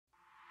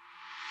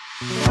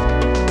Today,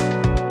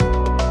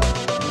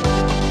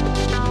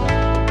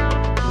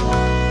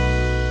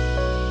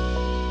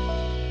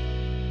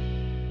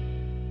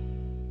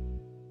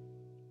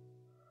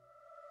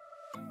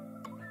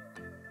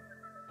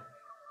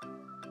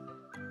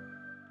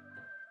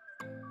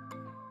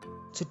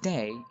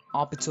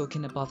 I'll be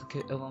talking about the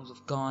coat of arms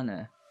of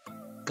Ghana.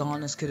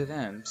 Ghana's coat of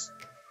arms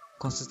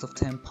consists of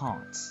 10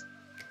 parts.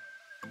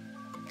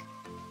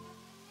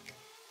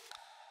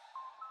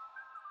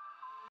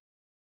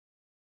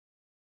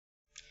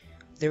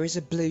 There is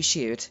a blue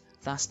shield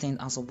that stands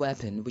as a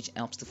weapon which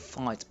helps to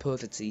fight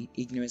poverty,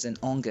 ignorance and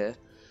hunger.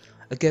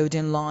 A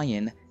golden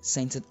lion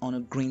centered on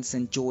a green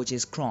St.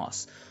 George's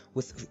cross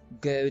with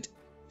gold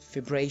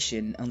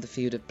fibration on the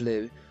field of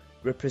blue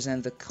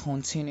represent the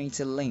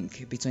continuity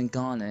link between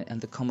Ghana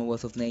and the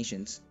Commonwealth of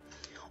Nations.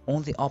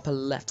 On the upper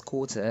left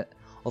quarter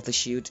of the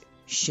shield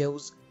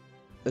shows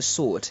a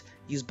sword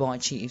used by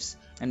chiefs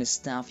and a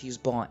staff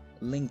used by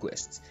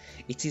linguists.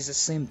 It is a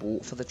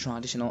symbol for the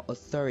traditional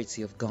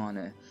authority of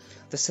Ghana.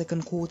 The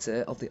second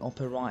quarter of the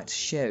upper right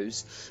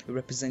shows a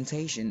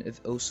representation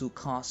of Osu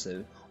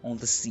Castle on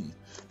the sea,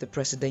 the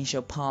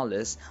presidential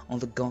palace on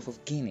the Gulf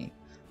of Guinea,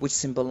 which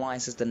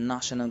symbolizes the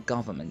national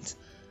government.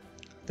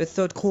 The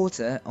third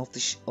quarter of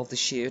the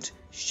shield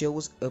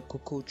shows a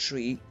cocoa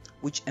tree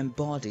which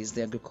embodies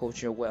the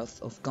agricultural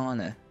wealth of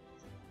Ghana.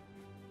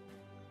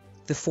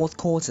 The fourth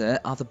quarter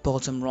at the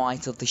bottom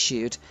right of the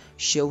shield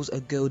shows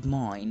a gold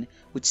mine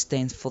which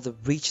stands for the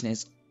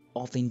richness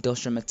of the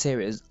industrial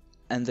materials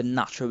and the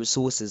natural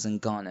resources in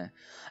Ghana.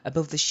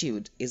 Above the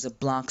shield is a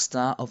black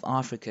star of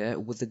Africa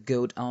with a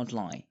gold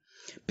outline.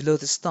 Below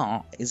the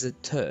star is a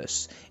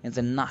torse in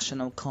the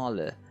national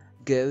color,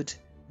 gold,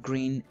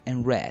 green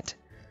and red.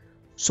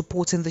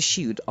 Supporting the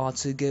shield are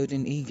two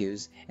golden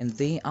eagles, and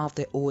they have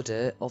the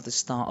order of the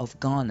Star of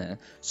Ghana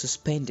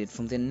suspended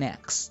from their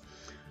necks.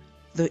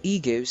 The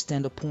eagles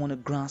stand upon a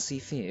grassy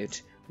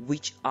field,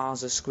 which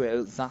has a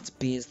scroll that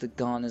bears the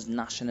Ghana's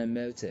national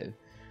motto,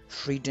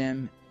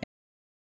 freedom,